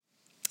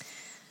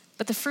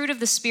But the fruit of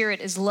the Spirit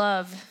is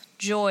love,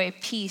 joy,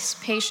 peace,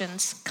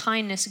 patience,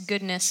 kindness,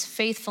 goodness,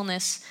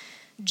 faithfulness,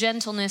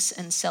 gentleness,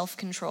 and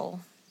self-control.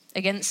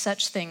 Against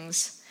such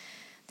things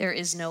there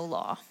is no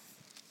law.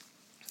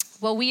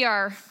 Well, we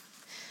are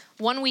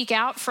 1 week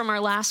out from our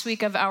last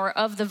week of our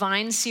Of the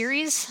Vine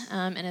series.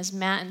 And as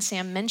Matt and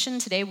Sam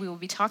mentioned, today we will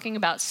be talking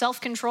about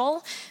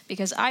self-control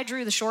because I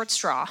drew the short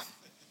straw.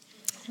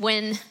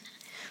 When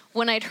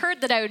I'd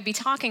heard that I would be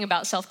talking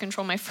about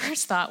self-control, my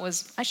first thought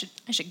was, I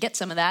should get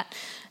some of that.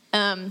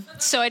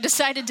 So I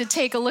decided to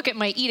take a look at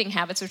my eating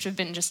habits, which have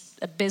been just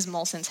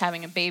abysmal since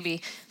having a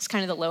baby. It's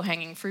kind of the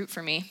low-hanging fruit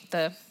for me,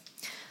 the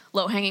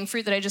low-hanging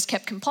fruit that I just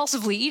kept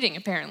compulsively eating,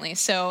 apparently.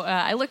 So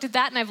I looked at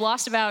that, and I've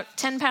lost about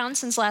 10 pounds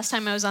since last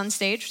time I was on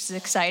stage, which is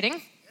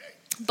exciting.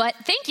 But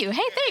thank you.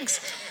 Hey,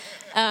 thanks.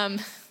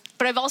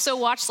 But I've also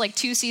watched like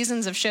 2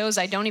 seasons of shows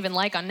I don't even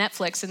like on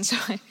Netflix, and so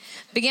I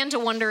began to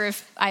wonder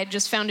if I had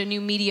just found a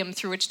new medium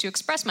through which to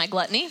express my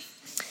gluttony.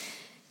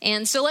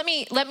 And so let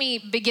me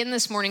begin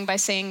this morning by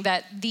saying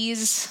that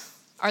these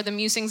are the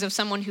musings of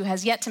someone who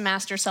has yet to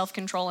master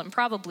self-control and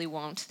probably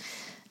won't.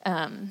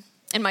 And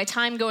my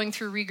time going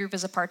through regroup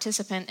as a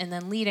participant and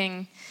then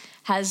leading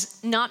has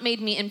not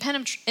made me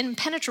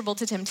impenetrable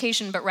to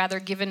temptation, but rather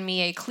given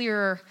me a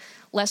clearer,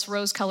 less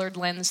rose-colored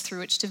lens through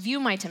which to view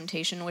my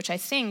temptation, which I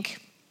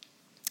think,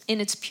 in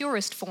its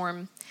purest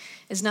form,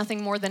 is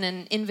nothing more than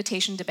an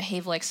invitation to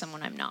behave like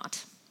someone I'm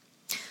not.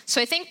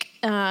 So I think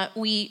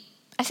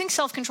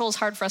self-control is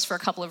hard for us for a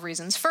couple of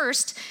reasons.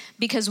 First,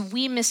 because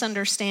we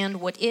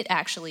misunderstand what it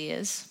actually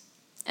is.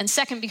 And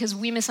second, because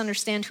we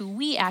misunderstand who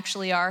we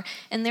actually are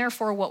and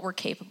therefore what we're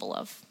capable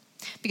of.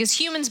 Because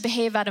humans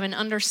behave out of an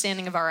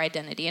understanding of our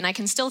identity. And I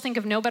can still think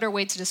of no better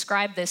way to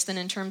describe this than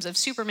in terms of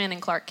Superman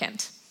and Clark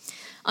Kent.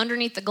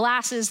 Underneath the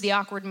glasses, the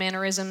awkward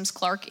mannerisms,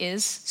 Clark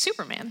is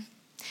Superman.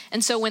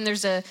 And so when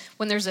there's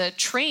a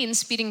train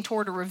speeding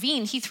toward a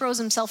ravine, he throws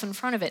himself in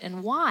front of it.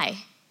 And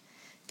why?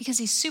 Because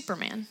he's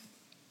Superman.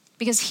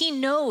 Because he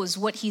knows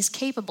what he's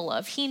capable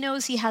of. He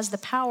knows he has the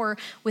power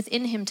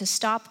within him to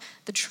stop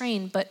the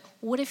train. But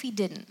what if he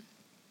didn't?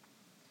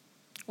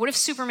 What if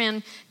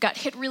Superman got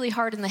hit really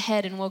hard in the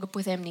head and woke up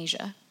with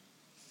amnesia?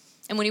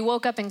 And when he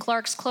woke up in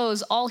Clark's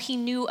clothes, all he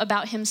knew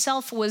about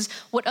himself was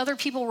what other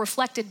people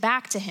reflected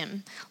back to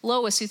him.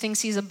 Lois, who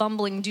thinks he's a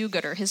bumbling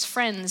do-gooder. His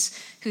friends,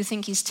 who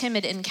think he's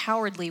timid and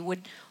cowardly.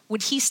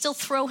 Would he still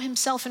throw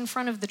himself in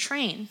front of the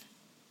train?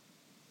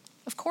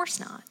 Of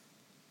course not.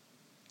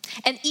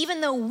 And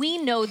even though we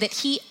know that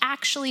he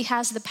actually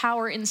has the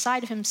power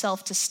inside of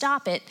himself to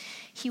stop it,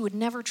 he would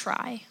never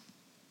try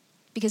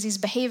because he's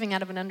behaving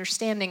out of an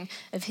understanding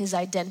of his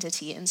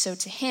identity. And so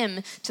to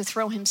him, to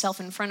throw himself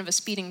in front of a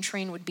speeding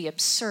train would be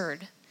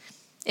absurd.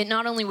 It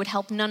not only would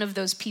help none of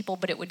those people,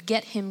 but it would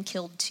get him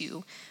killed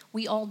too.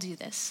 We all do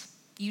this.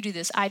 You do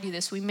this, I do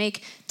this. We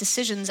make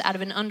decisions out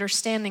of an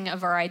understanding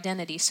of our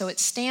identity. So it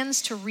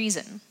stands to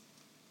reason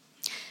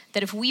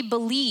that if we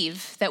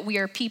believe that we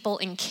are people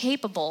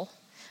incapable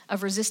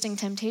of resisting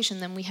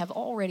temptation, then we have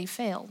already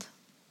failed.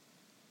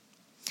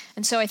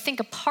 And so I think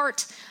a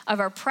part of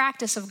our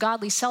practice of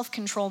godly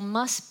self-control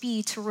must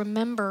be to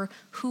remember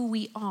who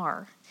we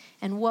are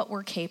and what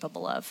we're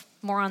capable of.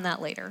 More on that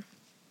later.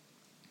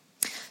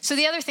 So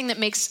the other thing that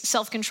makes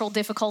self-control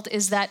difficult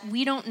is that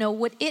we don't know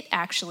what it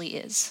actually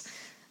is.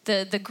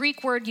 The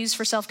Greek word used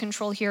for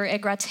self-control here,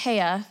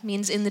 egrateia,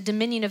 means in the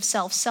dominion of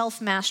self,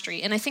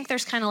 self-mastery. And I think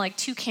there's kind of like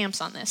 2 camps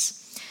on this.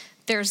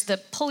 There's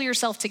the pull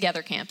yourself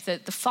together camp, the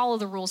follow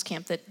the rules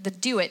camp, the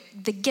do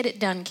it, the get it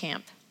done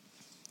camp.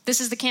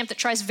 This is the camp that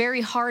tries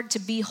very hard to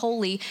be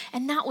holy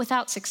and not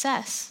without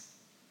success.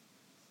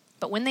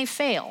 But when they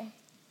fail,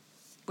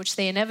 which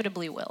they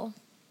inevitably will,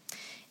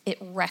 it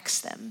wrecks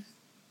them.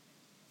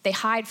 They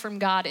hide from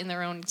God in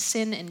their own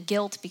sin and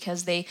guilt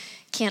because they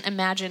can't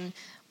imagine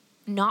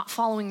not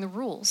following the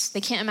rules.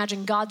 They can't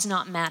imagine God's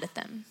not mad at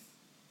them.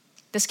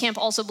 This camp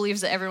also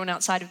believes that everyone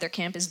outside of their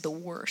camp is the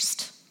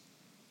worst.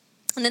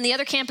 And then the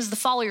other camp is the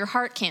follow your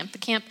heart camp, the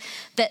camp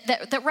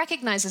that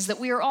recognizes that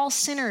we are all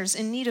sinners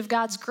in need of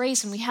God's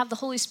grace and we have the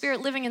Holy Spirit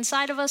living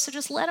inside of us, so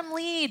just let him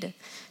lead.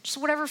 Just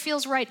whatever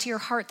feels right to your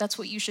heart, that's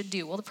what you should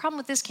do. Well, the problem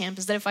with this camp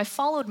is that if I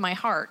followed my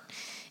heart,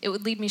 it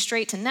would lead me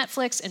straight to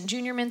Netflix and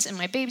Junior Mints, and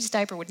my baby's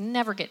diaper would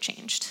never get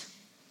changed.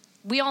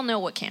 We all know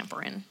what camp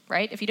we're in,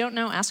 right? If you don't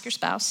know, ask your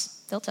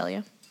spouse. They'll tell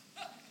you.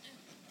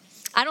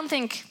 I don't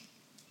think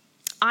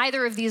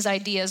either of these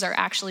ideas are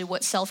actually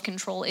what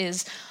self-control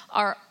is.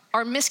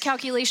 Our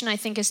miscalculation, I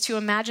think, is to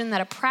imagine that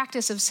a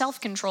practice of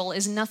self-control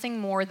is nothing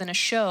more than a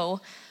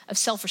show of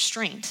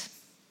self-restraint.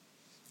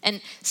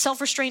 And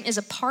self-restraint is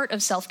a part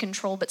of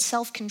self-control, but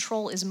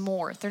self-control is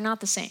more. They're not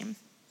the same.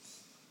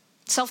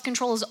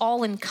 Self-control is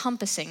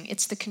all-encompassing.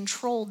 It's the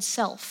controlled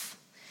self.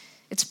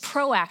 It's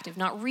proactive,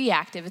 not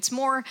reactive. It's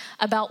more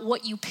about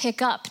what you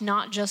pick up,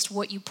 not just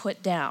what you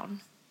put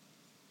down.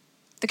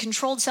 The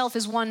controlled self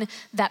is one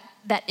that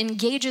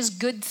engages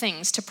good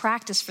things to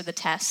practice for the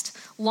test,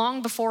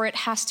 long before it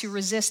has to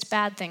resist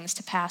bad things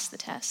to pass the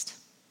test.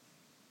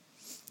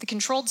 The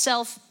controlled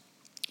self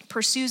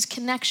pursues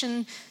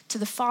connection to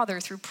the Father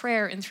through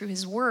prayer and through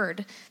his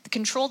word. The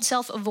controlled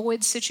self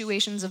avoids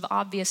situations of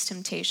obvious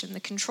temptation.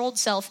 The controlled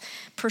self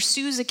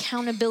pursues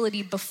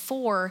accountability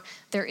before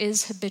there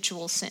is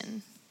habitual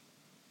sin.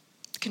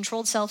 The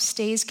controlled self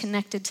stays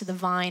connected to the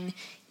vine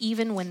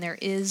even when there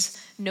is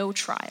no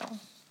trial.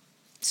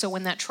 So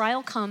when that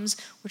trial comes,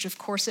 which of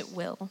course it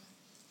will,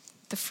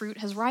 the fruit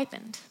has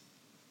ripened.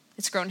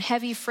 It's grown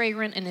heavy,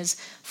 fragrant, and is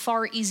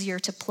far easier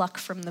to pluck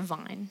from the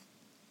vine.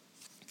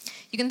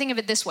 You can think of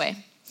it this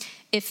way.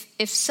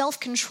 If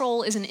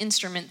self-control is an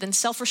instrument, then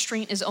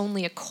self-restraint is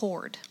only a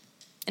chord.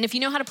 And if you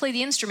know how to play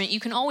the instrument, you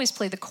can always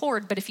play the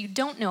chord, but if you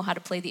don't know how to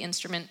play the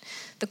instrument,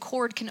 the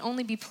chord can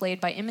only be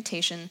played by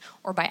imitation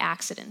or by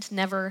accident,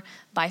 never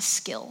by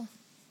skill.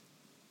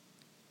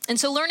 And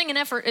so learning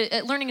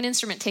an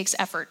instrument takes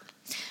effort.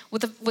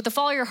 What the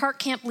Follow Your Heart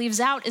camp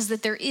leaves out is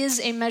that there is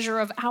a measure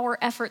of our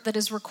effort that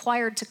is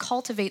required to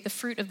cultivate the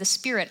fruit of the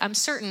Spirit. I'm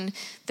certain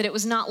that it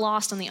was not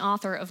lost on the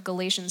author of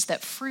Galatians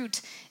that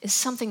fruit is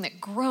something that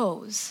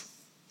grows.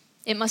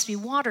 It must be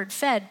watered,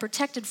 fed,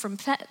 protected from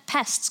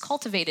pests,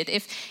 cultivated.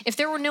 If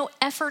there were no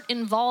effort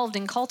involved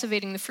in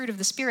cultivating the fruit of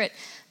the Spirit,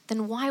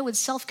 then why would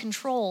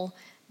self-control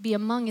be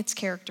among its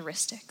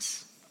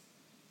characteristics?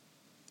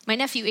 My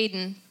nephew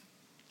Aiden,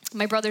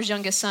 my brother's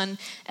youngest son,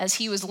 as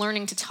he was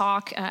learning to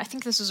talk, I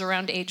think this was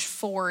around age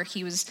 4,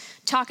 he was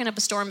talking up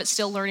a storm but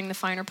still learning the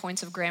finer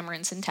points of grammar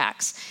and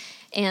syntax.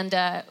 And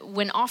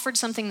when offered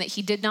something that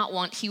he did not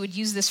want, he would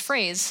use this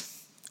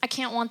phrase, "I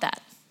can't want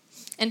that."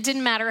 And it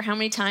didn't matter how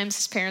many times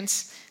his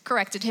parents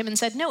corrected him and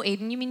said, "No,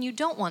 Aiden, you mean you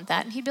don't want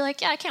that?" And he'd be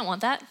like, "Yeah, I can't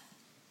want that."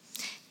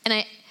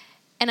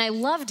 And I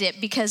loved it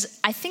because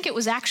I think it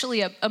was actually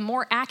a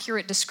more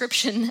accurate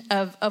description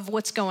of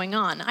what's going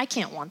on. I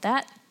can't want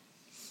that.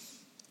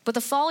 But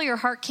the Follow Your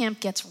Heart camp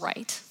gets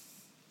right,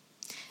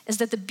 is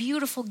that the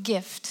beautiful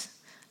gift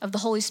of the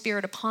Holy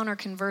Spirit upon our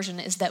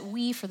conversion is that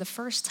we, for the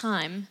first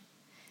time,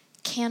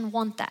 can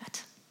want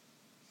that.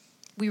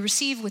 We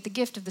receive with the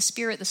gift of the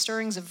Spirit the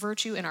stirrings of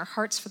virtue in our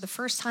hearts for the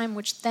first time,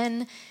 which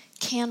then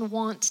can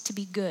want to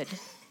be good,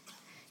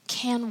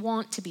 can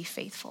want to be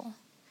faithful,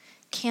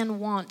 can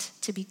want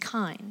to be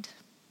kind.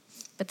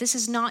 But this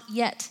is not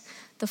yet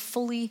the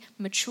fully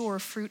mature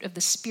fruit of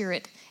the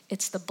Spirit,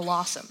 it's the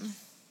blossom.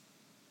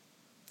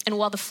 And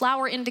while the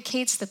flower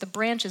indicates that the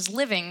branch is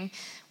living,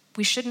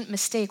 we shouldn't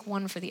mistake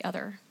one for the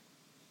other.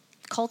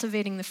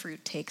 Cultivating the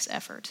fruit takes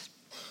effort.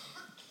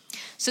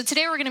 So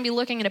today we're going to be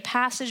looking at a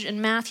passage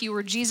in Matthew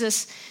where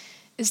Jesus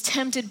is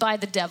tempted by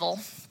the devil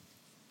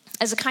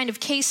as a kind of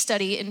case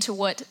study into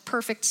what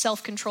perfect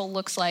self-control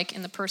looks like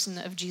in the person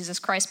of Jesus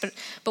Christ.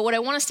 But what I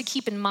want us to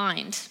keep in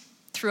mind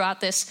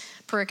throughout this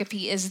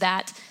pericope is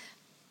that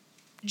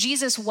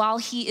Jesus, while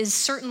he is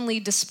certainly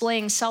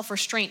displaying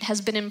self-restraint, has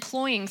been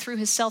employing through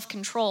his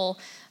self-control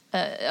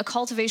a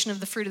cultivation of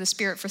the fruit of the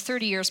Spirit for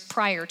 30 years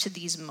prior to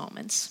these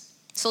moments.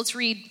 So let's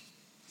read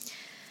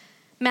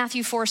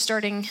Matthew 4,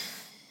 starting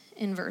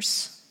in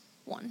verse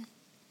 1.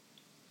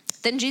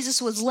 Then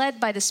Jesus was led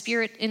by the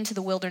Spirit into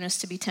the wilderness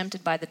to be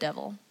tempted by the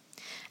devil.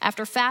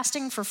 After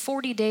fasting for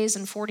 40 days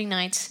and 40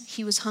 nights,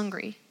 he was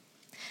hungry.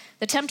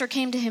 The tempter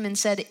came to him and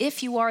said,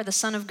 "If you are the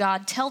Son of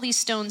God, tell these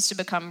stones to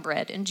become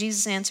bread." And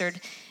Jesus answered,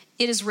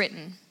 "It is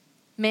written,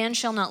 man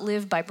shall not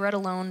live by bread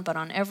alone, but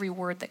on every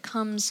word that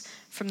comes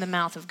from the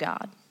mouth of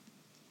God."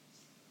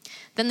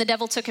 Then the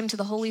devil took him to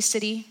the holy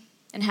city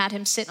and had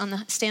him stand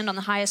on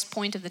the highest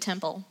point of the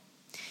temple.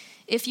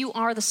 "If you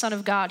are the Son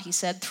of God," he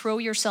said, "throw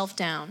yourself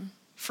down,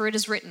 for it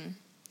is written,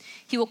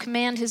 he will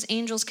command his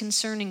angels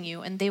concerning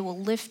you, and they will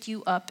lift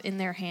you up in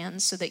their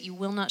hands so that you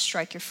will not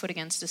strike your foot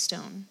against a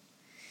stone."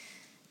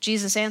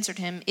 Jesus answered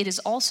him, "It is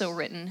also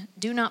written,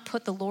 do not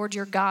put the Lord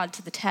your God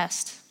to the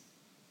test."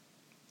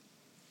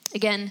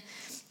 Again,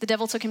 the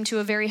devil took him to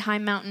a very high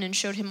mountain and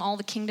showed him all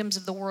the kingdoms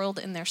of the world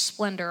and their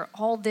splendor.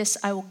 "All this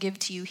I will give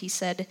to you," he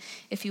said,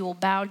 "if you will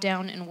bow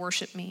down and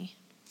worship me."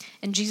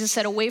 And Jesus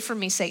said, "Away from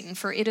me, Satan,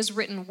 for it is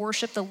written,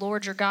 worship the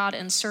Lord your God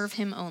and serve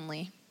him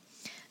only."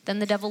 Then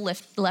the devil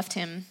left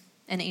him,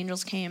 and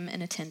angels came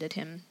and attended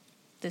him.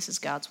 This is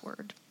God's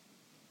word.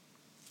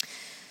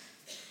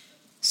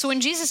 So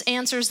when Jesus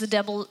answers the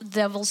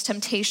devil's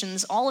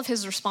temptations, all of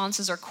his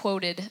responses are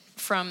quoted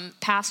from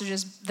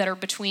passages that are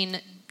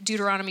between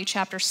Deuteronomy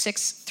chapter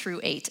 6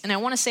 through 8. And I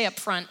want to say up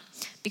front,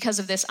 because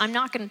of this, I'm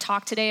not going to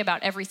talk today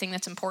about everything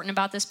that's important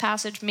about this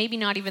passage, maybe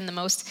not even the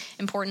most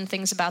important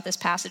things about this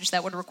passage.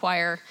 That would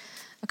require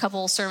a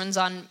couple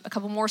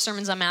more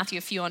sermons on Matthew,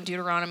 a few on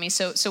Deuteronomy.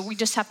 So we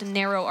just have to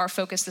narrow our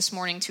focus this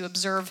morning to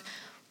observe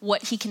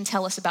what he can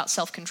tell us about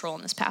self-control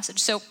in this passage.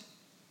 So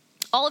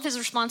all of his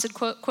responses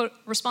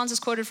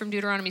quoted from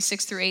Deuteronomy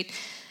 6 through 8.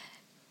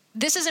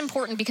 This is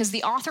important because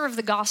the author of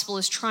the gospel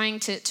is trying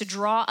to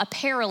draw a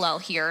parallel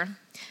here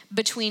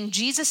between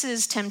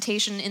Jesus'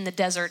 temptation in the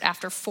desert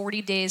after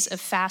 40 days of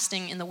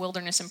fasting in the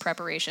wilderness and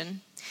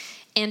preparation,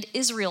 and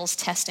Israel's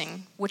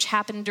testing, which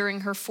happened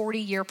during her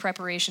 40-year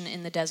preparation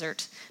in the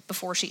desert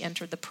before she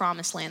entered the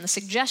promised land. The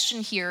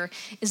suggestion here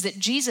is that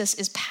Jesus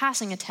is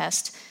passing a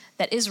test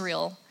that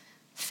Israel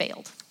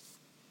failed.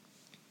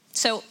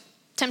 So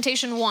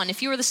Temptation 1,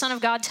 if you are the Son of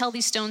God, tell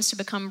these stones to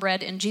become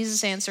bread. And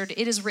Jesus answered,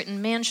 it is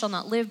written, man shall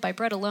not live by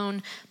bread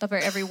alone, but by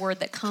every word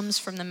that comes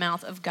from the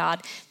mouth of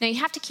God. Now you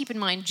have to keep in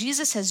mind,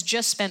 Jesus has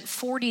just spent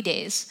 40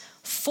 days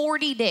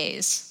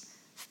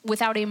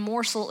without a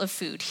morsel of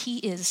food. He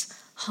is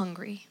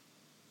hungry.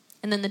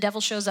 And then the devil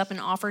shows up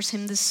and offers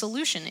him this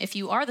solution. If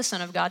you are the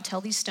Son of God,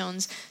 tell these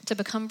stones to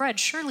become bread.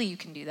 Surely you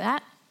can do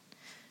that.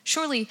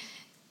 Surely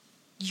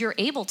you're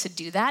able to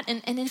do that.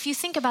 And if you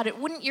think about it,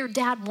 wouldn't your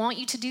dad want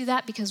you to do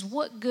that? Because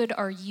what good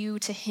are you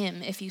to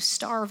him if you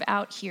starve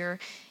out here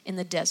in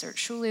the desert?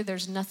 Surely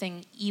there's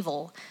nothing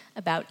evil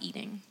about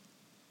eating.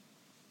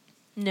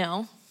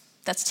 No,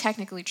 that's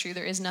technically true.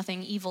 There is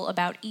nothing evil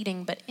about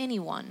eating, but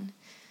anyone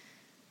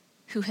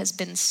who has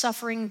been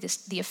suffering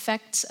the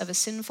effects of a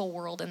sinful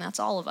world, and that's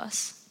all of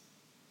us,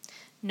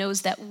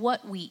 knows that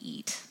what we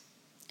eat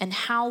and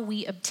how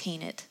we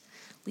obtain it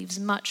leaves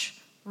much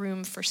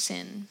room for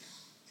sin.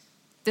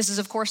 This is,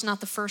 of course, not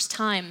the first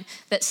time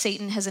that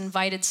Satan has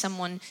invited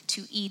someone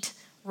to eat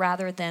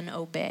rather than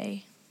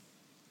obey.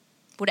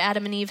 Would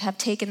Adam and Eve have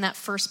taken that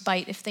first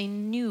bite if they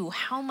knew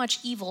how much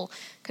evil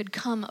could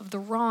come of the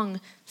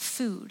wrong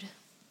food?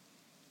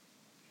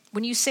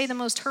 When you say the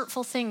most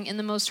hurtful thing in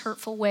the most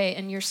hurtful way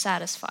and you're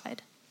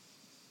satisfied.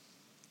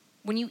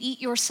 When you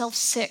eat yourself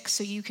sick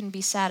so you can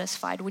be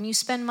satisfied. When you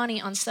spend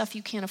money on stuff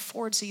you can't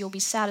afford so you'll be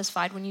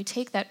satisfied. When you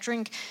take that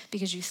drink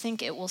because you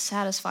think it will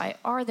satisfy.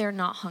 Are there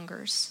not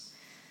hungers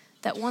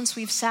that once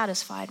we've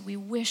satisfied, we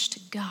wish to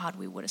God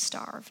we would have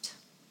starved?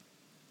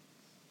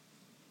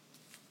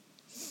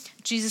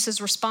 Jesus'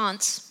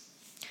 response,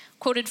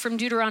 quoted from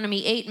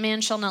Deuteronomy 8,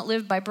 man shall not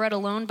live by bread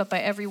alone, but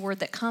by every word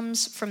that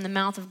comes from the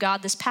mouth of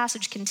God. This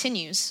passage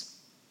continues.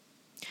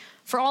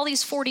 For all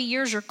these 40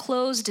 years, your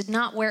clothes did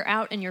not wear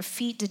out and your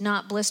feet did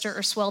not blister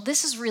or swell.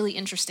 This is really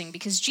interesting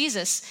because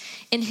Jesus,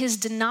 in his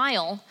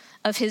denial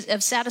of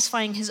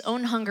satisfying his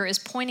own hunger, is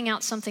pointing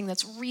out something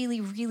that's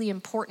really, really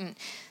important.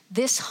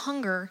 This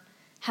hunger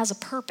has a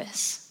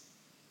purpose.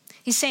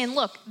 He's saying,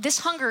 look, this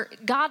hunger,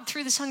 God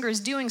through this hunger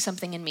is doing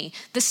something in me.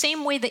 The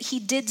same way that he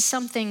did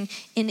something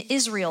in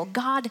Israel.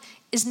 God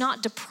is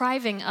not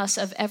depriving us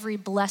of every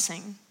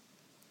blessing.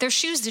 Their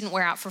shoes didn't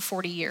wear out for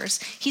 40 years.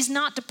 He's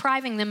not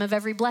depriving them of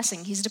every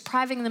blessing. He's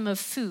depriving them of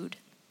food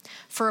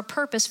for a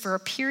purpose, for a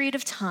period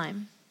of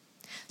time,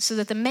 so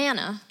that the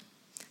manna,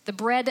 the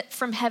bread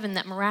from heaven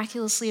that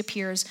miraculously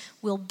appears,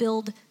 will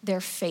build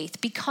their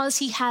faith because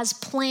he has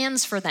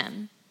plans for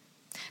them.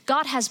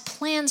 God has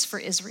plans for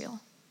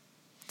Israel.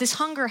 This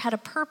hunger had a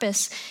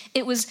purpose.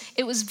 It was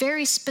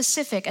very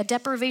specific, a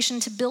deprivation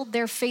to build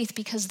their faith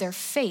because their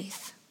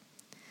faith,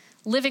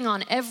 living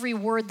on every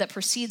word that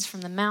proceeds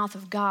from the mouth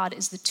of God,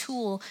 is the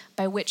tool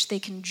by which they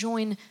can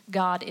join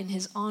God in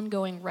his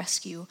ongoing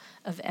rescue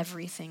of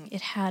everything.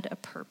 It had a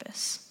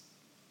purpose.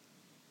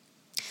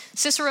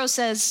 Cicero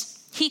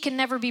says, he can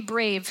never be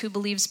brave who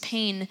believes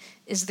pain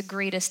is the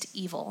greatest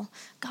evil.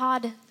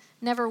 God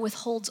never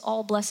withholds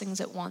all blessings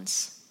at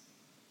once.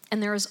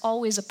 And there is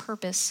always a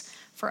purpose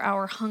for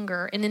our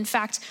hunger. And in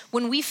fact,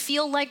 when we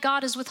feel like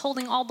God is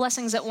withholding all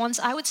blessings at once,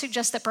 I would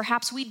suggest that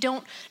perhaps we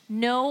don't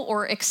know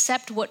or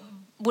accept what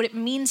it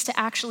means to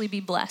actually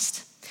be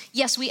blessed.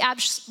 Yes, we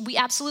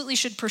absolutely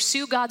should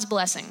pursue God's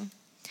blessing,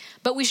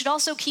 but we should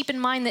also keep in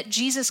mind that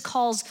Jesus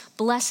calls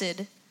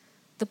blessed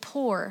the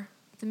poor,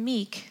 the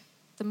meek,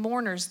 the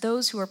mourners,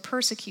 those who are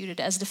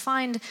persecuted. As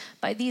defined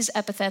by these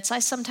epithets, I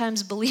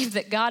sometimes believe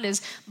that God is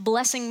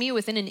blessing me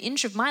within an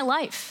inch of my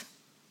life.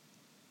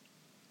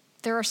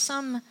 There are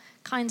some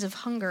kinds of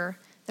hunger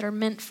that are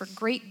meant for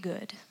great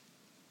good,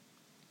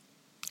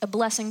 a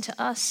blessing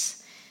to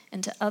us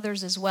and to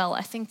others as well.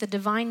 I think the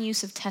divine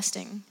use of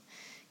testing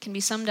can be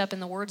summed up in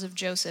the words of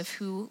Joseph,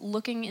 who,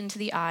 looking into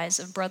the eyes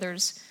of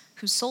brothers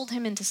who sold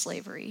him into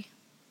slavery,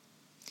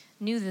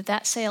 knew that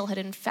that sale had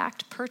in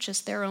fact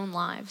purchased their own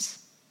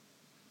lives.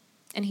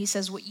 And he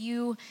says, what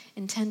you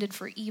intended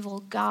for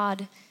evil,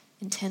 God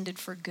intended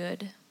for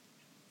good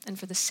and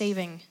for the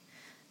saving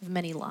of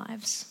many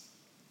lives.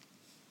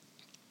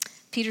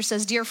 Peter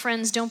says, dear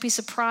friends, don't be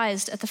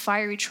surprised at the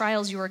fiery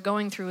trials you are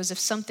going through as if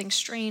something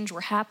strange were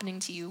happening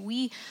to you.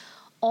 We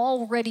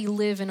already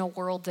live in a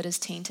world that is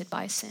tainted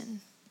by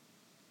sin.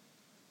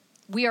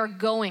 We are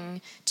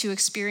going to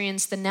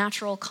experience the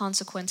natural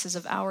consequences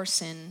of our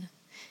sin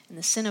and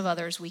the sin of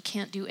others. We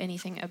can't do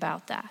anything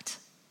about that.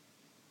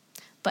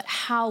 But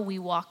how we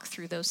walk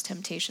through those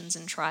temptations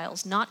and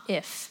trials, not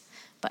if,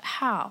 but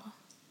how,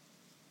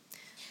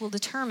 will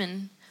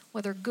determine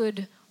whether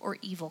good or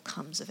evil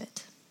comes of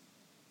it.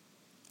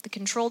 The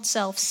controlled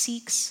self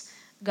seeks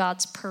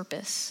God's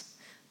purpose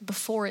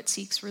before it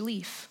seeks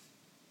relief.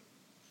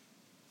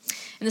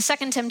 In the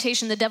second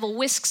temptation, the devil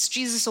whisks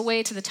Jesus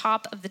away to the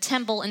top of the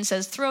temple and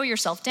says, throw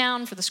yourself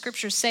down, for the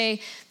scriptures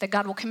say that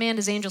God will command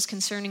his angels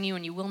concerning you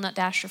and you will not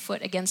dash your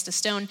foot against a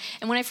stone.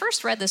 And when I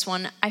first read this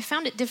one, I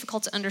found it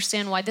difficult to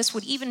understand why this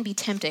would even be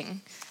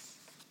tempting.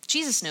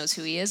 Jesus knows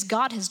who he is.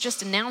 God has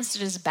just announced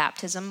at his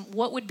baptism.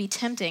 What would be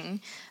tempting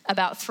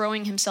about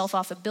throwing himself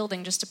off a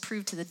building just to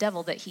prove to the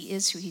devil that he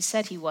is who he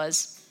said he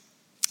was?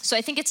 So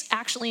I think it's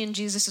actually in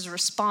Jesus'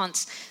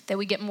 response that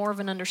we get more of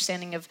an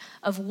understanding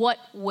of what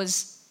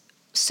was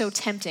so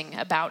tempting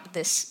about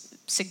this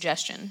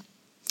suggestion.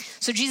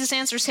 So Jesus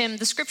answers him,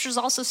 the scriptures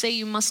also say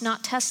you must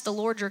not test the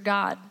Lord your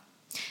God.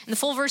 And the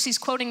full verse he's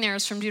quoting there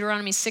is from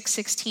Deuteronomy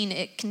 6:16.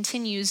 It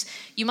continues,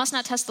 you must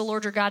not test the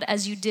Lord your God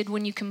as you did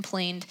when you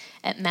complained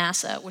at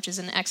Massa, which is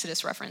an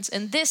Exodus reference.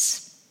 And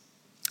this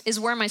is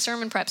where my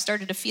sermon prep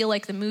started to feel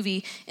like the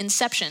movie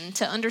Inception.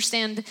 To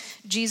understand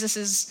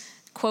Jesus's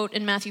quote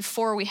in Matthew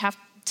 4, we have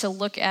to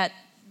look at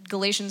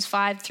Galatians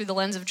 5 through the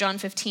lens of John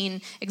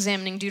 15,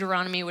 examining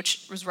Deuteronomy,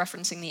 which was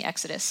referencing the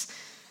Exodus.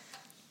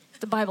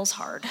 The Bible's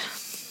hard.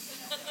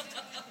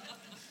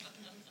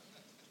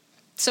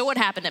 So what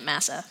happened at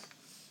Massa?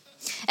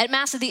 At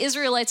Massa, the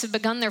Israelites have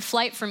begun their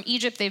flight from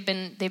Egypt. They've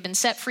been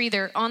set free.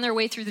 They're on their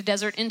way through the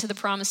desert into the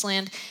promised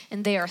land,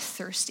 and they are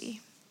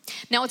thirsty.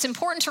 Now, what's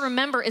important to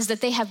remember is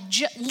that they have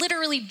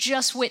literally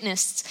just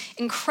witnessed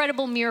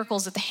incredible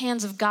miracles at the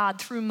hands of God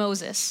through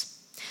Moses.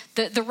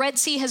 The Red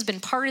Sea has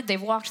been parted.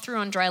 They've walked through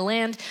on dry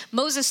land.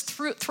 Moses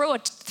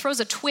throws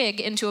a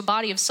twig into a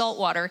body of salt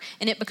water,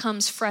 and it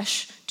becomes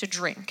fresh to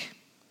drink.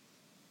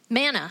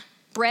 Manna,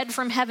 bread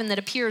from heaven that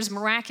appears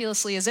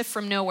miraculously as if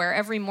from nowhere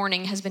every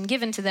morning, has been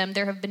given to them.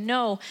 There have been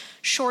no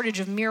shortage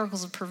of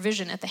miracles of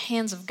provision at the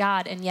hands of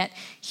God, and yet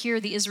here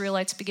the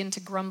Israelites begin to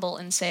grumble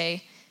and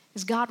say,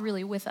 is God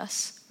really with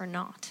us or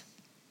not?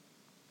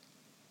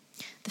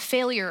 The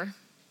failure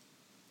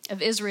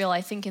of Israel,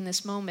 I think, in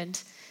this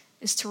moment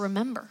is to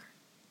remember.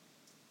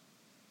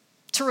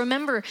 To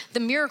remember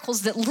the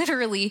miracles that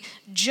literally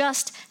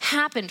just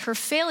happened. Her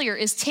failure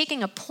is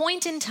taking a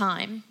point in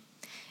time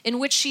in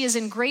which she is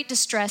in great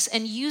distress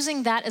and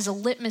using that as a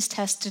litmus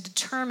test to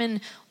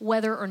determine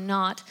whether or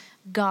not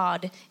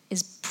God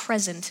is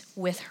present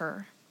with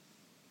her.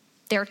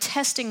 They're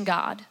testing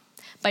God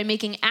by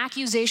making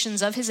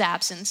accusations of his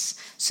absence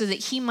so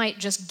that he might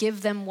just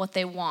give them what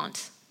they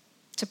want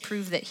to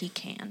prove that he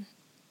can.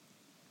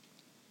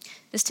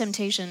 This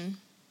temptation,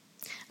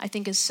 I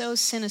think, is so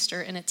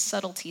sinister in its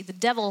subtlety. The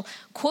devil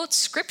quotes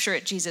scripture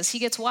at Jesus. He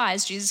gets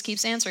wise. Jesus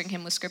keeps answering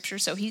him with scripture,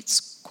 so he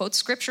quotes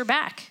scripture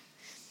back.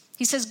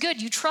 He says,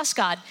 good, you trust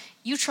God.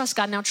 You trust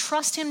God. Now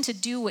trust him to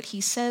do what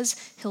he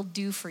says he'll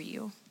do for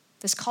you.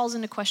 This calls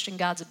into question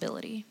God's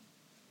ability.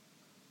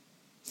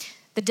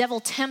 The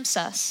devil tempts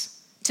us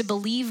to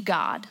believe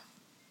God,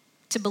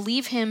 to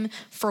believe him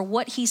for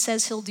what he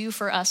says he'll do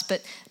for us.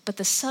 But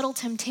the subtle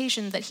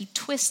temptation that he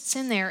twists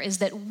in there is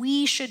that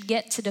we should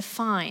get to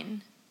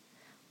define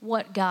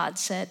what God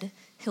said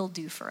he'll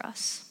do for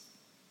us.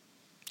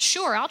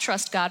 Sure, I'll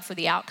trust God for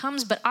the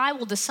outcomes, but I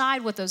will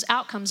decide what those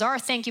outcomes are.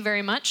 Thank you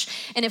very much.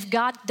 And if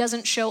God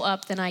doesn't show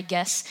up, then I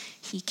guess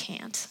he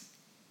can't.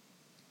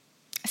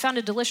 I found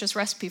a delicious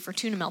recipe for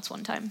tuna melts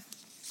one time.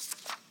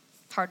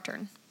 Hard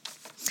turn.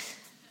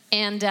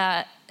 And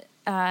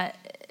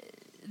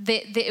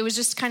it was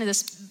just kind of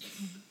this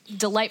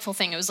delightful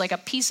thing. It was like a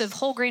piece of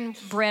whole grain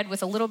bread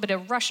with a little bit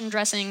of Russian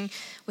dressing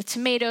with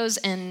tomatoes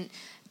and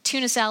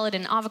tuna salad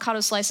and avocado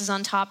slices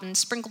on top and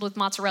sprinkled with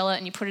mozzarella,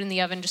 and you put it in the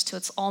oven just till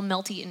it's all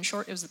melty and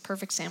short. It was the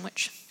perfect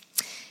sandwich.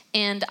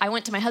 And I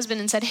went to my husband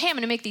and said, hey, I'm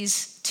going to make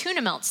these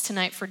tuna melts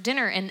tonight for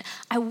dinner. And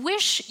I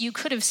wish you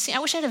could have seen, I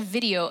wish I had a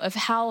video of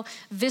how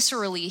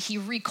viscerally he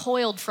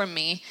recoiled from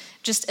me,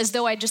 just as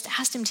though I just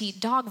asked him to eat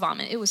dog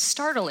vomit. It was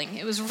startling.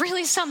 It was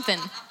really something.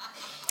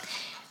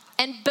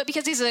 But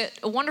because he's a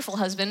wonderful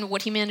husband,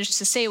 what he managed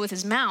to say with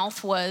his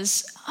mouth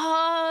was,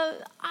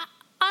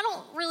 I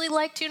don't really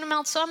like tuna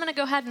melts, so I'm going to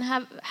go ahead and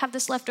have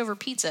this leftover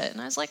pizza. And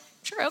I was like,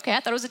 sure, okay. I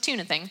thought it was a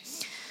tuna thing.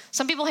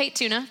 Some people hate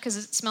tuna because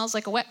it smells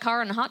like a wet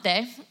car on a hot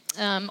day.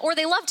 Or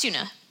they love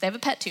tuna. They have a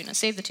pet tuna.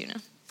 Save the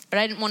tuna. But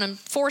I didn't want to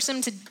force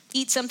him to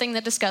eat something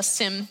that disgusts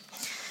him.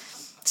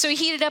 So he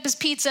heated up his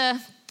pizza,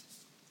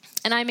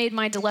 and I made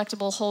my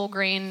delectable whole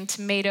grain,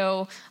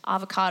 tomato,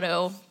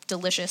 avocado,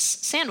 delicious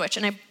sandwich.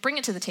 And I bring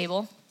it to the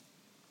table.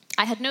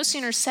 I had no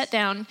sooner sat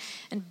down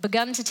and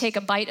begun to take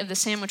a bite of the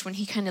sandwich when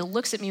he kind of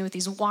looks at me with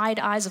these wide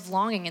eyes of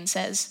longing and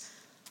says,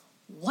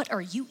 what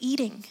are you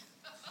eating?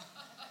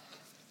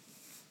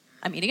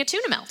 I'm eating a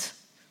tuna melt.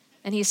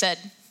 And he said,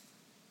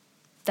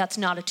 that's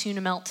not a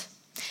tuna melt.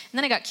 And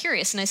then I got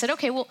curious and I said,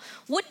 okay, well,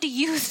 what do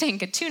you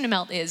think a tuna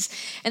melt is?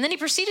 And then he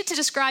proceeded to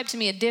describe to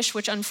me a dish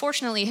which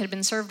unfortunately had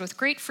been served with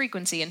great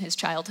frequency in his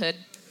childhood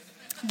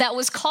that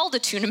was called a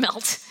tuna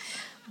melt.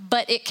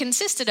 But it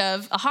consisted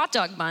of a hot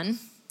dog bun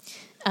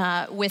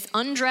with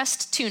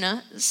undressed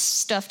tuna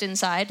stuffed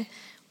inside,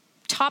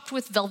 topped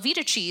with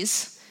Velveeta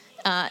cheese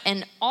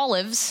and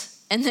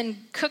olives, and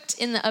then cooked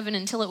in the oven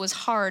until it was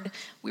hard.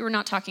 We were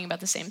not talking about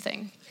the same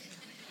thing.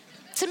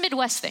 It's a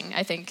Midwest thing,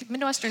 I think.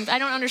 Midwestern, I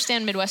don't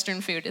understand Midwestern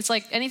food. It's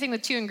like anything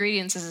with two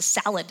ingredients is a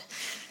salad,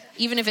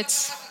 even if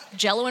it's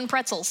Jell-O and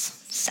pretzels.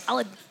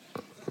 Salad.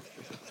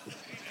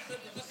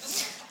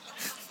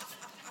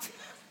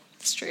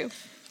 It's true.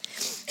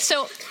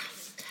 So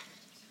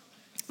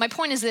my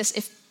point is this.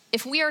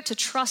 If we are to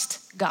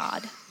trust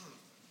God,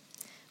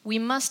 we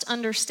must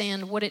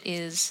understand what it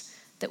is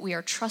that we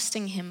are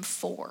trusting him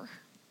for.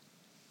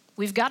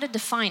 We've got to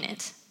define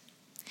it.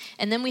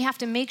 And then we have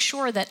to make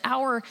sure that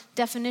our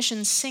definition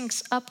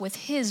syncs up with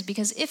his,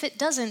 because if it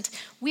doesn't,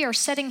 we are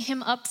setting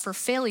him up for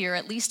failure,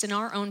 at least in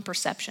our own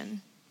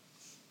perception.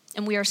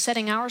 And we are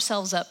setting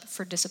ourselves up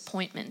for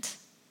disappointment,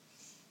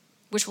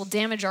 which will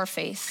damage our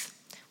faith,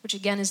 which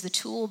again is the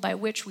tool by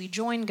which we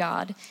join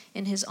God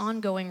in his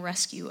ongoing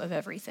rescue of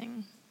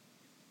everything.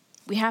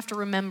 We have to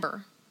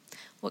remember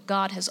what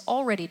God has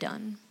already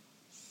done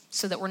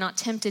so that we're not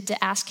tempted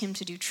to ask him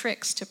to do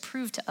tricks to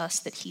prove to us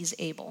that he's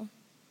able.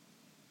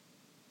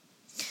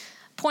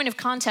 Point of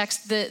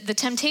context, the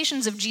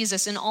temptations of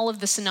Jesus in all of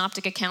the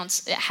synoptic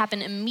accounts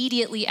happen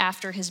immediately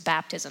after his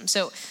baptism.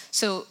 So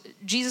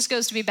Jesus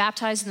goes to be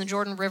baptized in the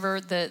Jordan River.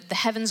 The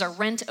heavens are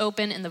rent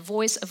open, and the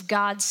voice of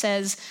God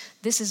says,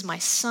 "This is my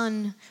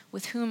son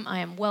with whom I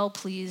am well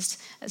pleased,"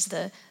 as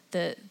the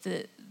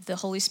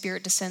Holy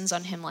Spirit descends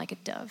on him like a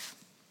dove.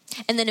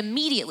 And then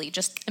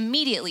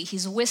immediately,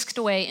 he's whisked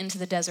away into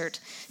the desert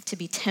to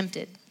be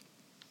tempted.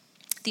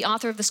 The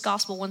author of this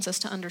gospel wants us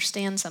to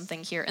understand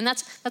something here, and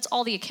that's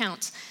all the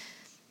accounts.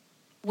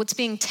 What's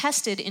being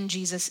tested in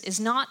Jesus is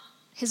not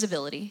his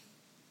ability,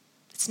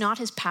 it's not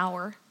his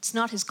power, it's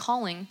not his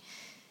calling,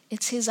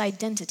 it's his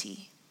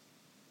identity.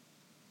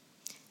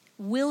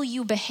 Will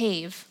you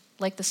behave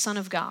like the Son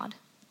of God?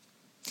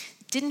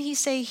 Didn't he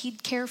say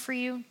he'd care for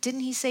you?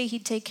 Didn't he say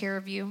he'd take care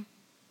of you?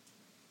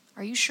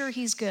 Are you sure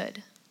he's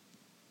good?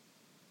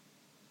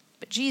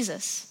 But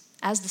Jesus,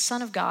 as the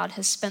Son of God,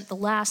 has spent the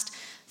last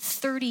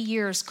 30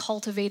 years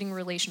cultivating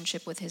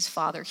relationship with his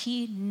Father.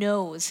 He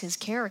knows his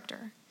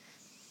character.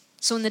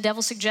 So when the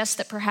devil suggests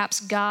that perhaps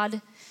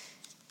God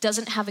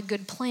doesn't have a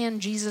good plan,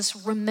 Jesus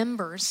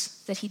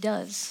remembers that he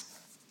does.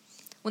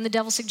 When the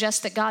devil suggests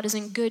that God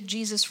isn't good,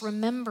 Jesus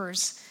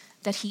remembers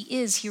that he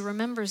is. He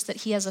remembers that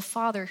he has a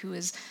Father who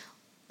is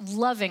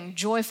loving,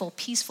 joyful,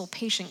 peaceful,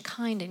 patient,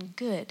 kind, and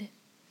good.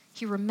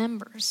 He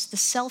remembers.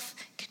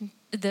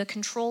 The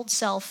controlled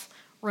self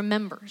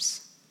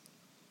remembers.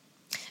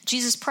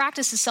 Jesus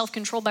practices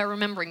self-control by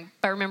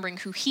remembering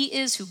who he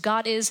is, who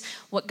God is,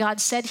 what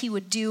God said he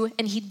would do,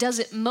 and he does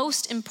it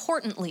most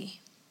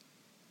importantly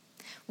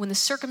when the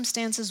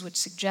circumstances would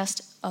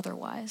suggest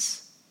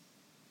otherwise.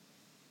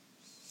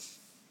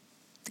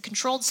 The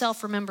controlled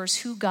self remembers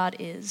who God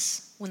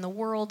is when the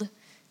world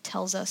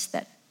tells us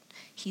that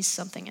he's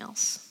something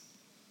else.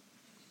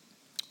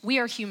 We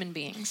are human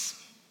beings,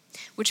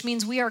 which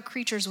means we are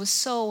creatures with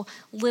so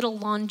little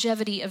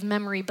longevity of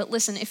memory. But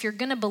listen, if you're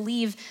going to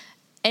believe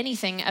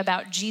anything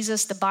about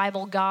Jesus, the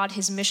Bible, God,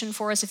 his mission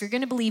for us, if you're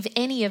going to believe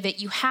any of it,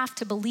 you have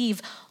to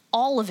believe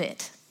all of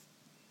it.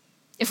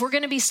 If we're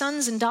going to be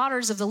sons and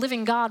daughters of the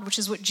living God, which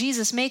is what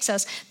Jesus makes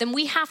us, then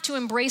we have to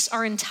embrace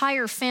our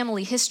entire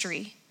family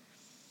history.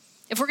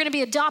 If we're going to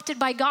be adopted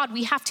by God,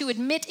 we have to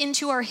admit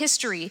into our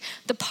history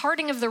the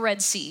parting of the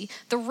Red Sea,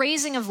 the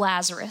raising of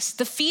Lazarus,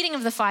 the feeding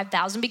of the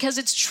 5,000, because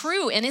it's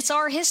true and it's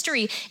our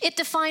history. It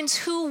defines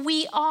who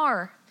we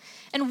are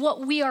and what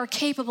we are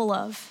capable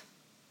of.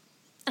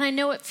 And I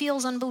know it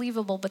feels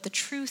unbelievable, but the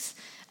truth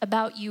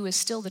about you is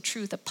still the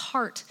truth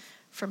apart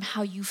from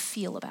how you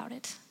feel about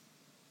it.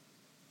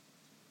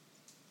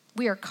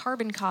 We are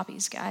carbon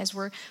copies, guys.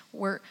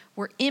 We're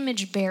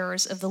image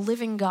bearers of the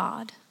living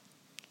God.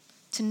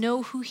 To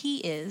know who he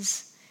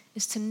is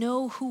to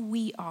know who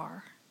we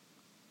are.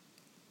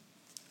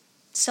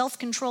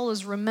 Self-control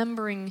is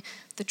remembering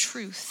the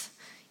truth,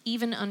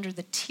 even under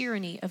the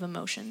tyranny of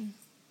emotion.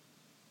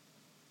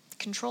 The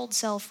controlled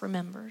self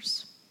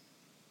remembers.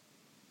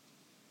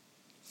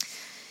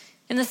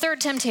 In the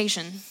third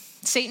temptation,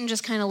 Satan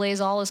just kind of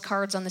lays all his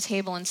cards on the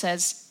table and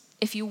says,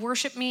 if you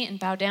worship me and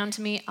bow down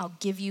to me, I'll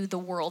give you the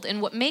world.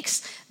 And what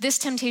makes this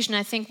temptation,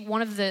 I think,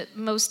 one of the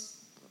most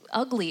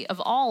ugly of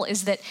all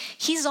is that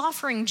he's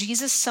offering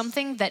Jesus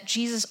something that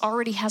Jesus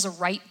already has a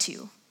right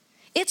to.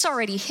 It's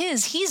already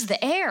his. He's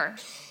the heir.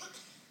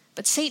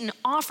 But Satan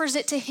offers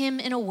it to him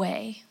in a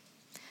way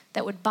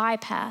that would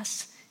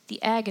bypass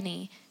the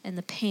agony and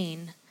the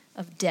pain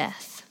of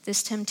death.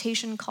 This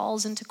temptation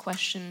calls into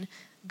question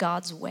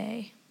God's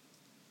way.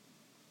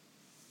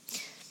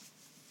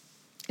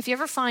 If you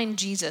ever find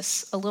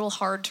Jesus a little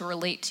hard to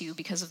relate to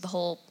because of the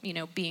whole,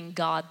 being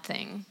God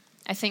thing,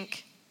 I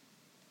think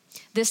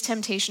this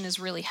temptation is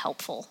really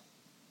helpful,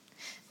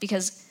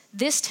 because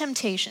this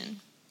temptation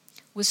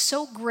was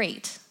so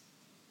great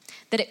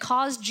that it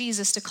caused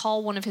Jesus to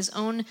call one of his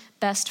own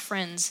best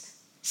friends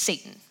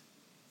Satan.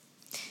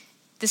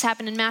 This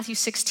happened in Matthew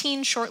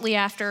 16, shortly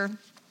after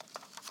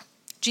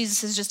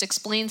Jesus has just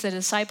explained to the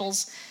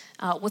disciples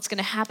what's going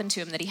to happen to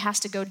him, that he has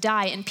to go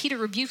die. And Peter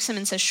rebukes him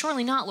and says,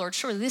 surely not, Lord,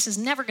 surely this is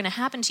never going to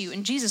happen to you.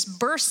 And Jesus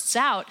bursts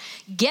out,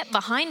 get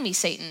behind me,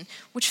 Satan,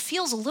 which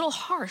feels a little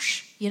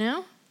harsh,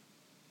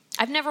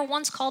 I've never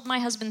once called my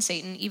husband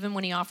Satan, even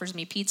when he offers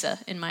me pizza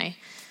in my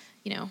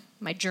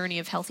journey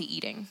of healthy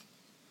eating.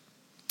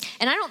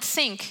 And I don't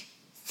think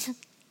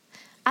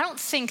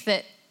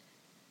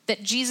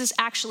that Jesus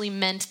actually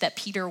meant that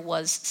Peter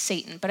was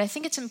Satan, but I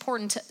think it's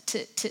important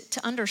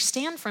to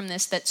understand from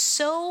this that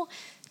so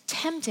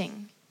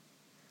tempting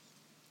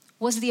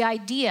was the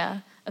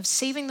idea of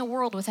saving the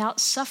world without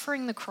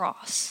suffering the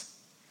cross,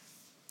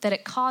 that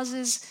it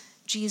causes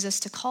Jesus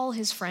to call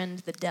his friend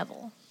the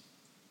devil.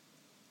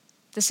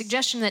 The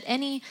suggestion that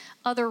any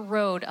other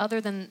road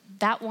other than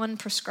that one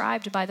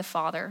prescribed by the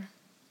Father,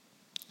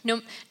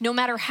 no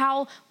matter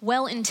how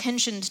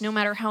well-intentioned, no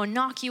matter how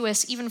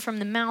innocuous, even from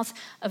the mouth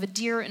of a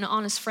dear and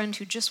honest friend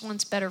who just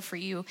wants better for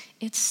you,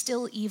 it's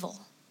still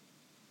evil.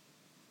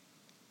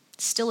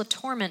 It's still a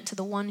torment to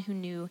the one who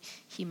knew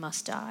he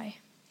must die.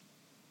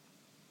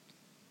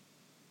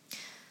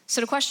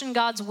 So to question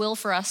God's will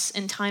for us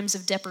in times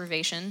of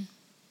deprivation,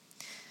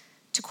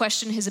 to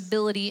question his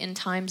ability in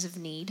times of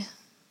need,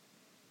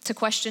 to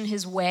question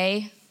his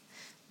way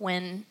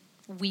when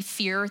we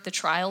fear the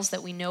trials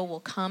that we know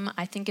will come,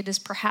 I think it is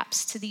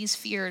perhaps to these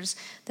fears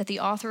that the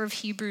author of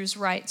Hebrews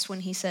writes when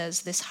he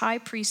says, "This high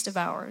priest of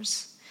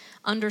ours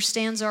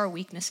understands our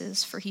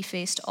weaknesses, for he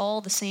faced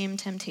all the same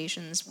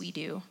temptations we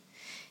do,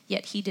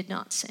 yet he did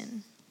not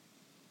sin."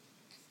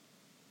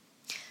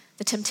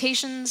 The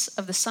temptations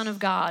of the Son of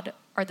God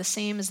are the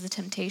same as the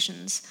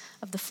temptations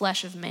of the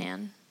flesh of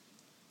man,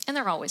 and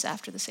they're always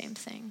after the same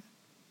thing.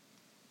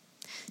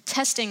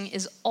 Testing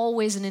is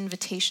always an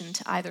invitation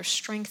to either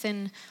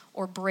strengthen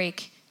or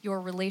break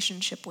your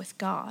relationship with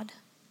God.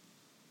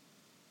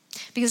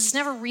 Because it's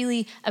never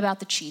really about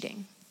the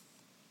cheating.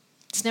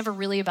 It's never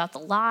really about the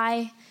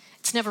lie.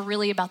 It's never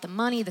really about the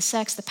money, the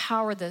sex, the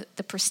power, the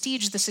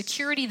prestige, the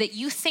security that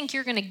you think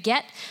you're going to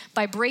get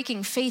by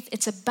breaking faith.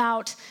 It's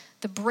about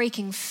the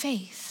breaking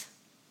faith.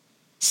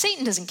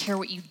 Satan doesn't care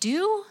what you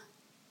do.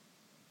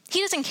 He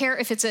doesn't care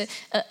if it's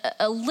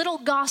a little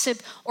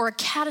gossip or a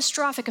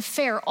catastrophic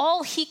affair.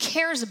 All he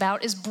cares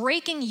about is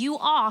breaking you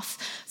off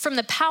from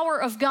the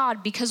power of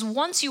God, because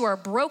once you are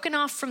broken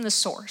off from the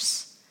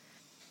source,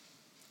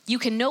 you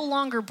can no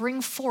longer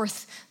bring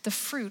forth the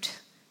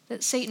fruit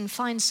that Satan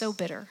finds so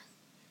bitter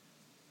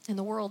and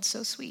the world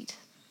so sweet.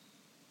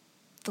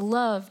 The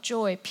love,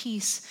 joy,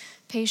 peace,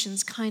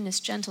 patience,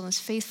 kindness, gentleness,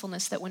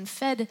 faithfulness that when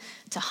fed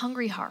to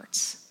hungry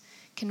hearts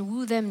can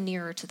woo them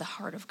nearer to the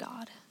heart of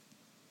God.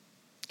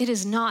 It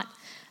is not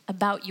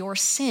about your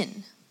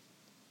sin.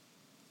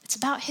 It's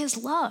about his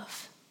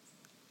love,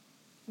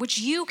 which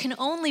you can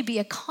only be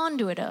a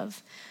conduit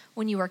of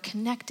when you are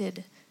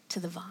connected to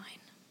the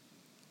vine.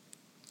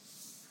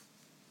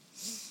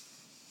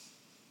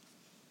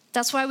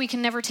 That's why we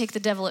can never take the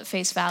devil at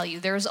face value.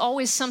 There is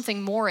always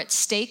something more at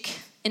stake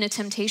in a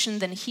temptation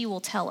than he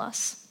will tell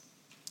us.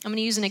 I'm going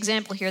to use an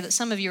example here that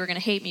some of you are going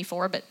to hate me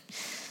for, but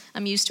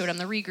I'm used to it. I'm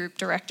the regroup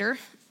director,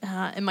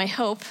 and my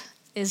hope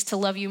is to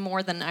love you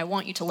more than I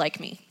want you to like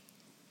me.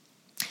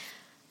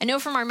 I know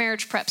from our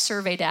marriage prep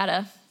survey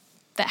data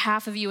that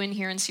half of you in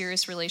here in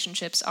serious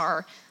relationships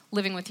are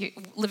living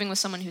with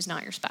someone who's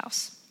not your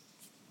spouse.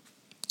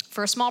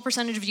 For a small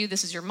percentage of you,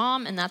 this is your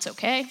mom, and that's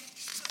okay.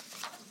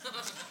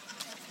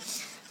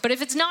 But if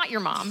it's not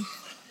your mom,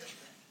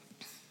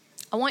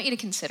 I want you to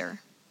consider,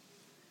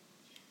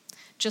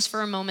 just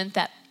for a moment,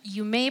 that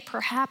you may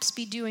perhaps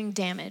be doing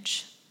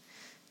damage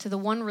to the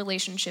one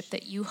relationship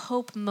that you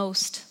hope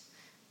most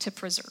to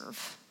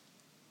preserve.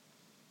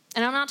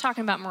 And I'm not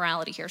talking about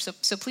morality here,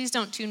 so please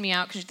don't tune me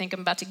out because you think I'm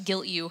about to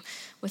guilt you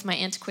with my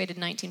antiquated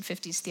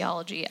 1950s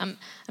theology. I'm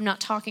not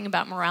talking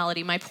about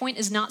morality. My point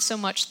is not so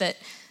much that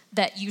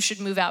you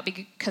should move out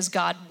because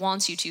God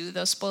wants you to,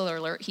 though spoiler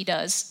alert, he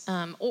does,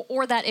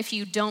 or that if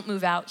you don't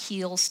move out,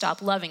 he'll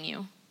stop loving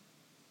you.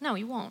 No,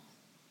 he won't.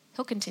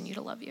 He'll continue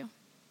to love you.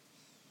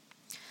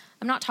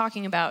 I'm not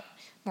talking about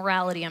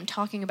morality. I'm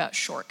talking about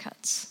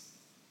shortcuts.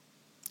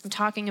 I'm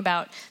talking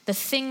about the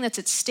thing that's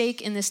at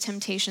stake in this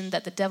temptation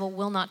that the devil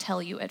will not tell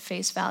you at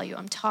face value.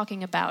 I'm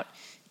talking about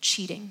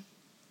cheating.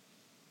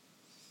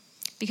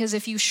 Because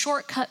if you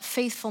shortcut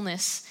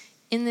faithfulness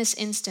in this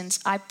instance,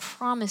 I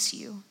promise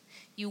you,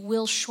 you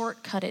will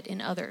shortcut it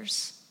in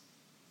others.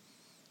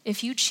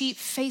 If you cheat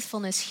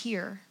faithfulness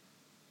here,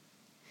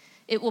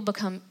 it will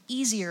become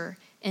easier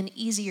and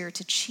easier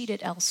to cheat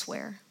it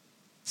elsewhere.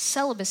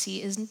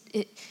 Celibacy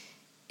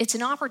it's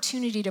an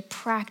opportunity to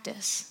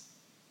practice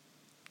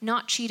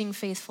not cheating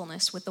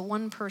faithfulness with the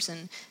one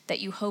person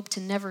that you hope to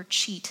never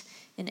cheat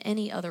in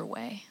any other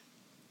way.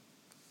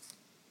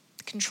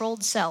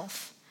 Controlled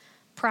self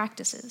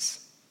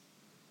practices.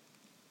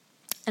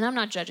 And I'm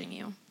not judging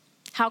you.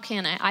 How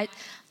can I?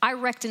 I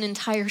wrecked an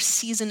entire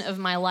season of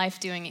my life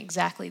doing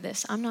exactly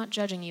this. I'm not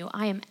judging you.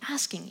 I am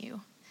asking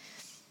you,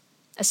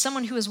 as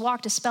someone who has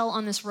walked a spell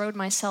on this road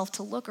myself,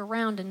 to look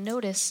around and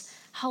notice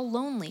how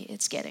lonely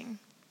it's getting.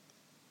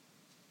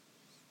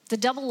 The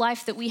double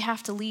life that we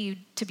have to lead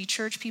to be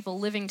church people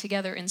living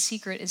together in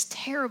secret is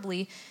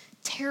terribly,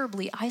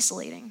 terribly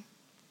isolating.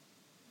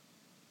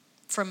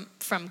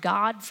 From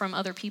God, from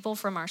other people,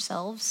 from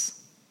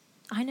ourselves.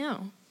 I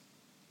know.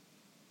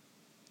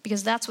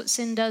 Because that's what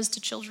sin does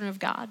to children of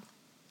God.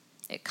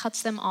 It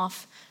cuts them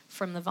off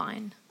from the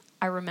vine.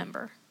 I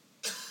remember.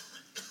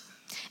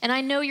 And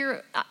I know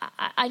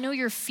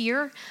your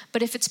fear,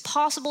 but if it's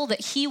possible that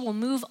he will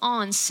move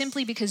on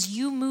simply because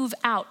you move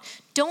out,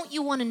 don't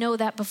you want to know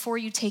that before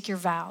you take your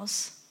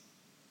vows?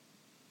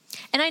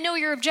 And I know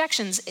your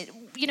objections.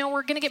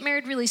 We're going to get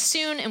married really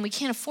soon and we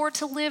can't afford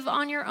to live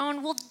on your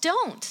own. Well,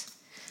 don't.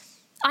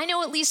 I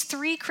know at least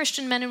 3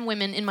 Christian men and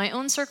women in my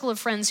own circle of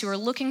friends who are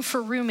looking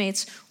for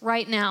roommates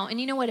right now. And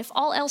you know what? If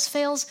all else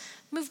fails,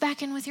 move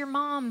back in with your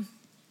mom.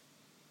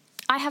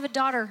 I have a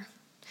daughter,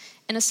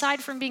 and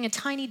aside from being a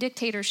tiny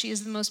dictator, she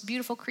is the most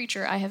beautiful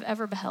creature I have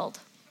ever beheld.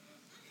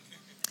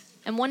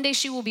 And one day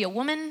she will be a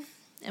woman,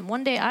 and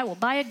one day I will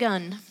buy a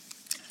gun.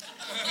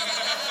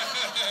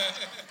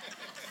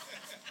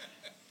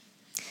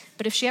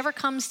 But if she ever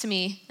comes to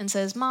me and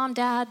says, Mom,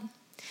 Dad,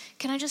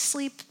 can I just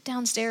sleep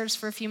downstairs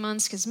for a few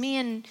months? Because me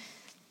and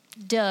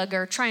Doug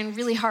are trying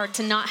really hard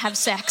to not have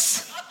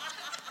sex.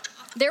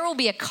 There will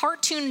be a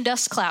cartoon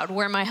dust cloud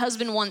where my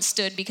husband once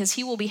stood because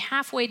he will be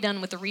halfway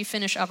done with the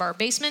refinish of our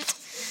basement.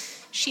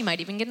 She might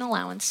even get an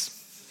allowance.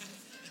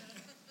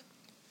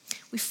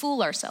 We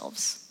fool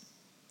ourselves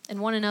and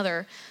one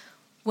another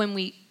when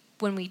we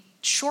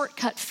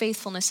shortcut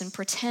faithfulness and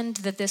pretend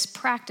that this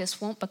practice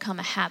won't become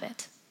a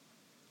habit.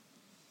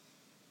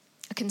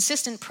 A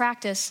consistent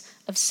practice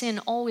of sin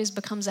always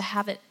becomes a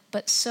habit,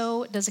 but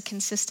so does a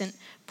consistent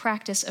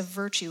practice of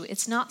virtue.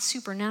 It's not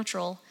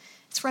supernatural,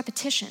 it's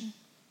repetition.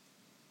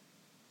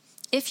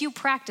 If you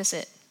practice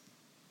it,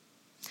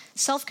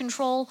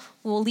 self-control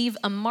will leave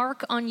a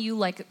mark on you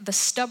like the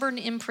stubborn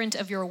imprint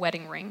of your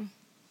wedding ring.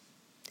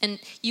 And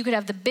you could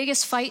have the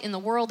biggest fight in the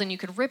world and you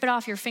could rip it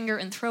off your finger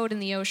and throw it in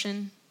the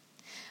ocean,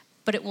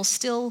 but it will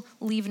still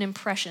leave an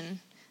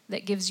impression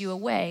that gives you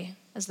away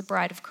as the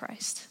bride of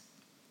Christ.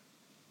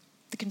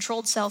 The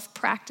controlled self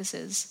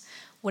practices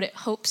what it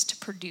hopes to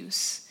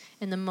produce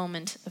in the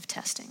moment of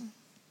testing.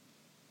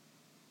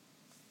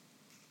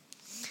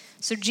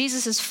 So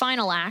Jesus'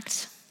 final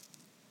act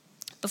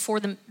before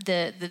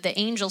the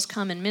angels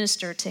come and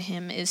minister to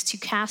him is to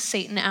cast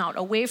Satan out.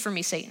 Away from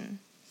me, Satan.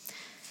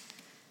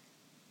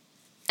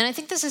 And I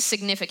think this is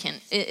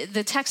significant.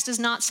 The text does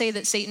not say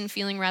that Satan,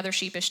 feeling rather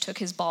sheepish, took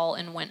his ball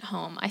and went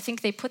home. I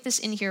think they put this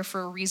in here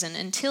for a reason.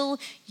 Until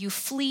you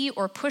flee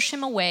or push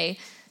him away,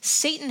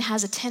 Satan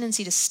has a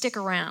tendency to stick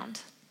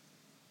around.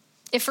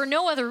 If for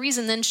no other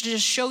reason than to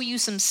just show you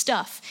some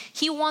stuff.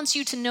 He wants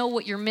you to know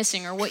what you're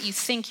missing or what you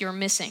think you're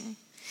missing.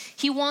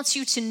 He wants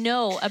you to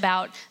know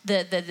about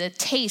the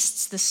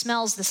tastes, the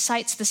smells, the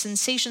sights, the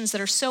sensations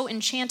that are so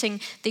enchanting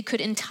they could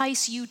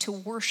entice you to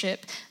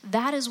worship.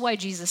 That is why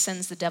Jesus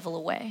sends the devil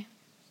away.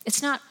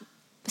 It's not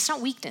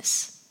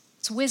weakness,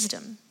 it's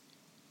wisdom.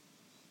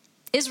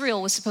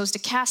 Israel was supposed to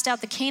cast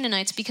out the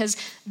Canaanites because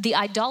the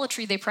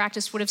idolatry they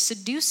practiced would have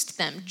seduced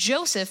them.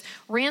 Joseph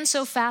ran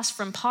so fast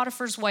from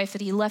Potiphar's wife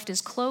that he left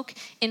his cloak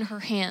in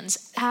her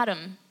hands.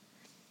 Adam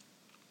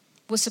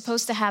was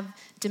supposed to have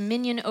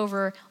dominion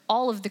over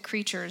all of the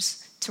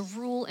creatures, to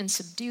rule and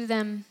subdue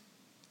them.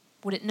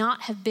 Would it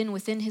not have been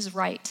within his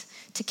right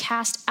to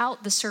cast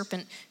out the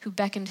serpent who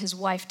beckoned his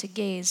wife to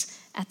gaze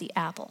at the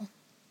apple?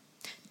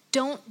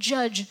 Don't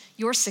judge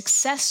your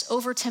success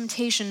over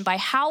temptation by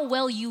how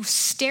well you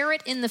stare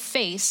it in the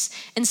face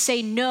and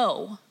say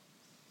no.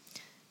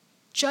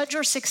 Judge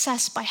your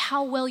success by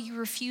how well you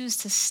refuse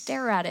to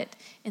stare at it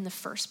in the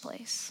first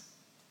place.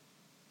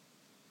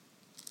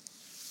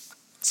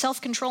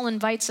 Self-control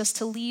invites us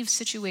to leave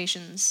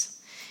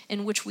situations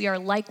in which we are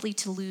likely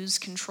to lose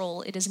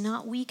control. It is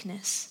not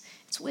weakness,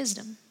 it's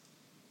wisdom.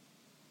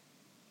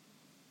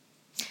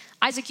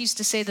 Isaac used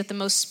to say that the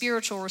most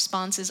spiritual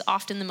response is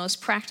often the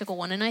most practical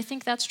one, and I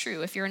think that's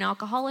true. If you're an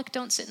alcoholic,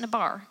 don't sit in a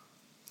bar.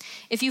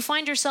 If you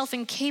find yourself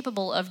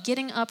incapable of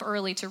getting up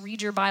early to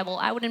read your Bible,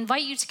 I would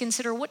invite you to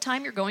consider what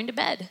time you're going to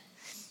bed.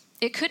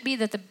 It could be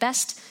that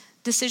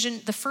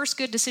the first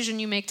good decision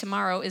you make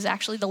tomorrow is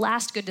actually the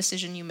last good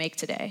decision you make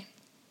today.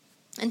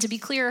 And to be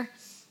clear,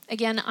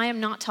 again, I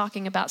am not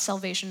talking about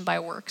salvation by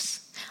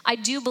works. I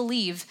do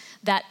believe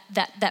that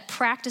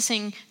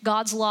practicing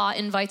God's law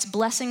invites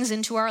blessings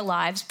into our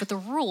lives, but the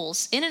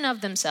rules, in and of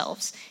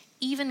themselves,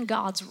 even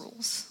God's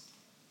rules,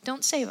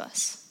 don't save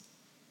us.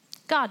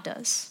 God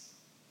does.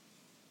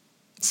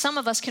 Some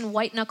of us can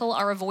white-knuckle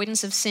our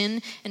avoidance of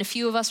sin, and a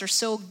few of us are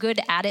so good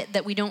at it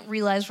that we don't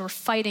realize we're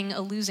fighting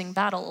a losing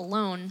battle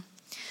alone.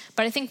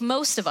 But I think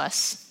most of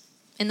us,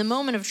 in the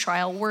moment of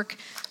trial, work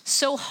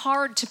so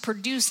hard to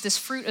produce this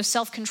fruit of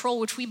self-control,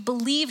 which we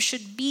believe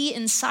should be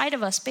inside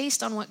of us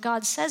based on what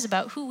God says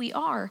about who we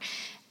are.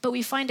 But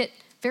we find it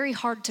very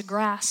hard to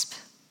grasp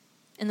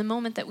in the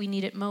moment that we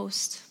need it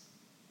most.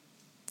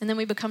 And then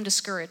we become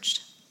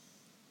discouraged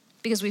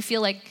because we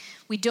feel like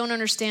we don't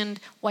understand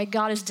why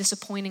God is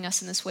disappointing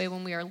us in this way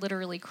when we are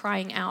literally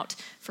crying out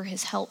for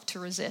his help to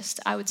resist.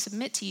 I would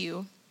submit to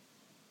you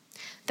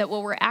that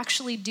what we're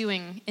actually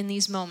doing in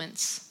these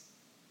moments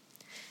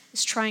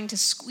is trying to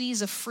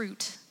squeeze a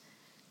fruit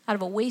out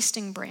of a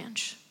wasting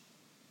branch.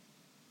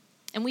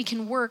 And we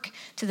can work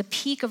to the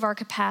peak of our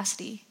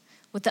capacity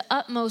with the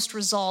utmost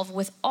resolve,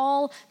 with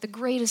all the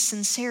greatest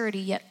sincerity,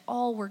 yet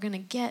all we're going to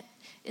get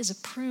is a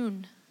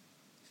prune.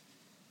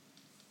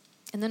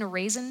 And then a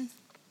raisin,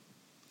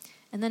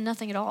 and then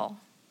nothing at all.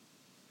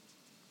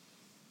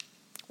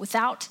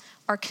 Without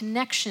our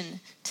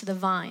connection to the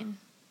vine,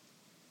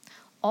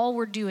 all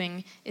we're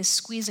doing is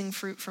squeezing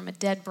fruit from a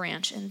dead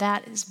branch, and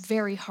that is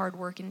very hard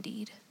work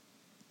indeed.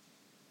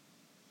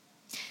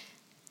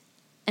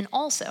 And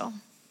also,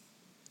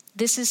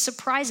 this is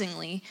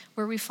surprisingly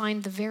where we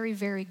find the very,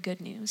 very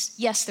good news.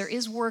 Yes, there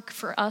is work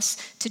for us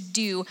to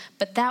do,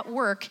 but that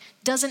work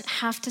doesn't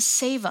have to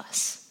save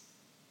us.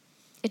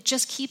 It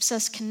just keeps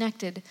us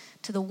connected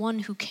to the one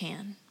who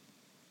can.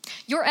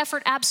 Your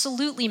effort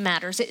absolutely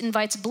matters. It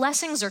invites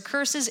blessings or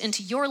curses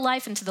into your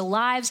life, into the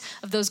lives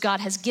of those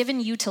God has given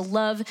you to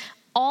love.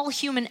 All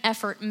human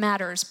effort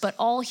matters, but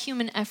all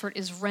human effort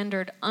is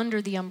rendered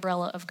under the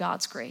umbrella of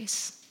God's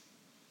grace.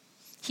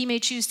 He may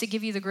choose to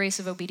give you the grace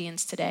of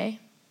obedience today.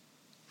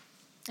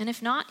 And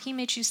if not, he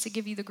may choose to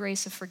give you the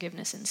grace of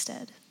forgiveness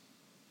instead.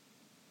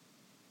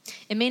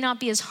 It may not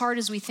be as hard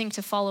as we think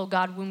to follow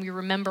God when we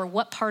remember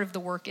what part of the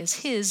work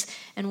is his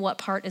and what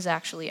part is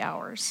actually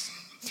ours.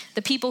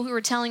 The people who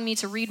were telling me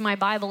to read my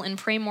Bible and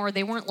pray more,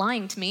 they weren't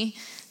lying to me.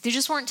 They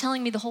just weren't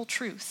telling me the whole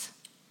truth.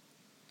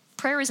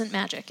 Prayer isn't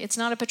magic. It's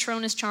not a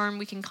Patronus charm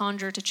we can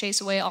conjure to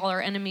chase away all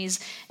our enemies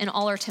and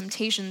all our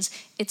temptations.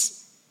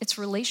 It's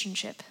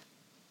relationship.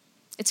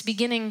 It's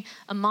beginning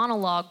a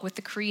monologue with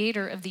the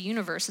creator of the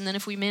universe. And then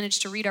if we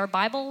manage to read our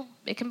Bible,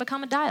 it can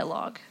become a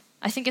dialogue.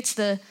 I think it's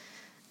the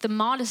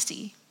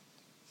modesty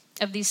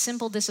of these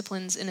simple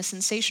disciplines in a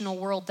sensational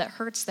world that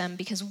hurts them,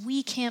 because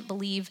we can't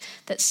believe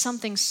that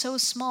something so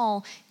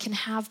small can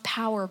have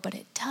power, but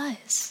it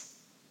does.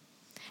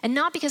 And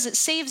not because it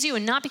saves you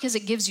and not because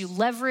it gives you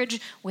leverage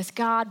with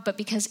God, but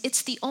because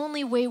it's the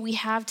only way we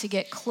have to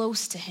get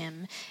close to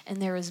him. And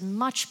there is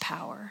much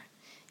power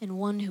in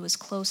one who is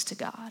close to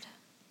God.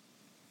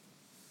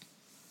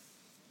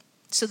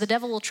 So the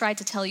devil will try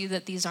to tell you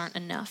that these aren't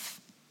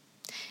enough.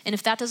 And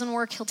if that doesn't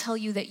work, he'll tell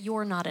you that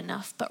you're not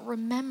enough. But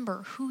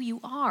remember who you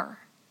are.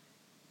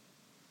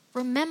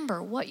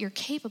 Remember what you're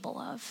capable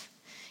of.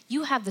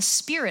 You have the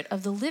Spirit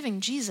of the living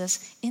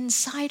Jesus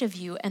inside of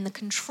you, and the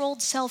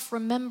controlled self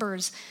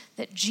remembers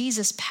that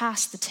Jesus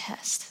passed the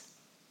test.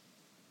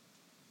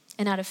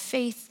 And out of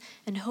faith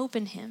and hope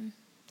in him,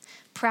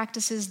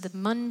 practices the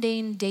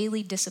mundane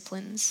daily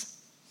disciplines,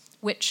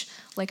 which,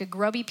 like a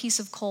grubby piece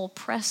of coal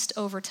pressed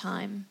over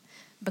time,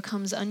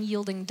 becomes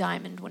unyielding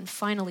diamond when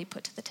finally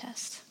put to the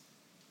test.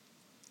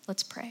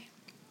 Let's pray.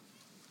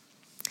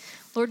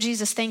 Lord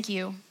Jesus, thank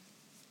you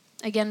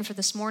again for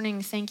this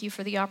morning. Thank you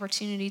for the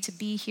opportunity to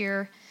be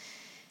here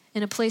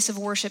in a place of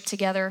worship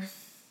together.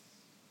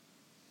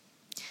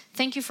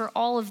 Thank you for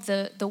all of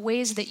the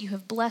ways that you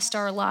have blessed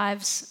our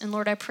lives. And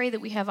Lord, I pray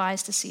that we have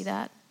eyes to see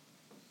that.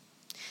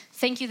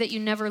 Thank you that you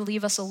never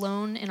leave us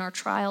alone in our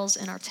trials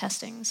and our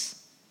testings.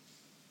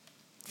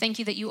 Thank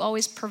you that you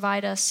always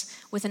provide us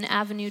with an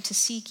avenue to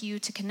seek you,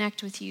 to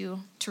connect with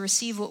you, to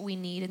receive what we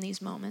need in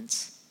these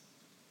moments.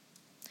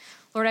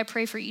 Lord, I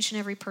pray for each and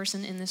every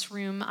person in this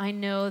room. I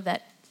know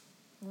that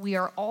we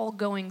are all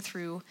going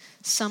through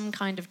some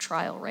kind of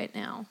trial right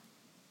now.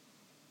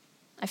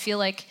 I feel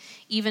like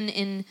even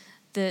in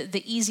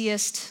the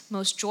easiest,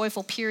 most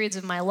joyful periods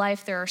of my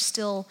life, there are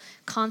still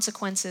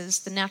consequences,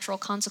 the natural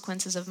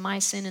consequences of my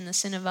sin and the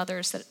sin of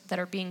others that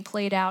are being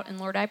played out. And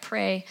Lord, I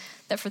pray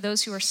that for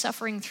those who are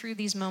suffering through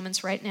these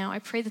moments right now, I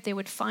pray that they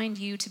would find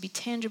you to be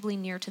tangibly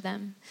near to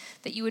them,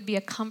 that you would be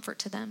a comfort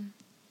to them,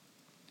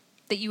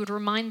 that you would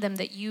remind them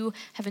that you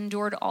have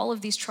endured all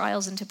of these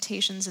trials and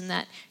temptations and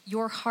that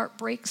your heart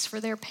breaks for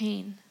their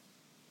pain.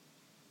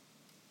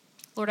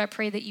 Lord, I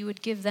pray that you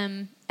would give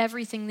them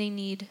everything they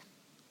need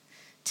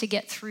to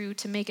get through,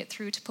 to make it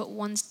through, to put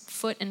one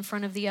foot in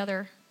front of the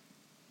other.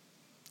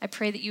 I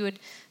pray that you would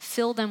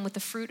fill them with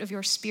the fruit of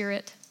your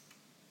Spirit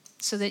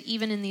so that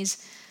even in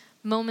these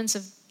moments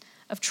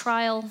of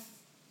trial,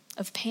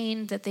 of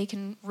pain, that they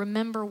can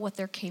remember what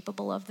they're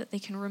capable of, that they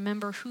can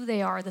remember who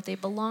they are, that they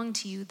belong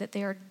to you, that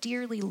they are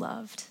dearly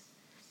loved,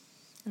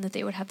 and that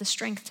they would have the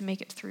strength to make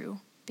it through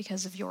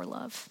because of your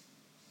love.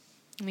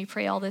 And we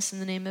pray all this in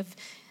the name of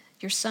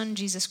your Son,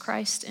 Jesus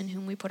Christ, in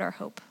whom we put our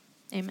hope.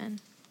 Amen.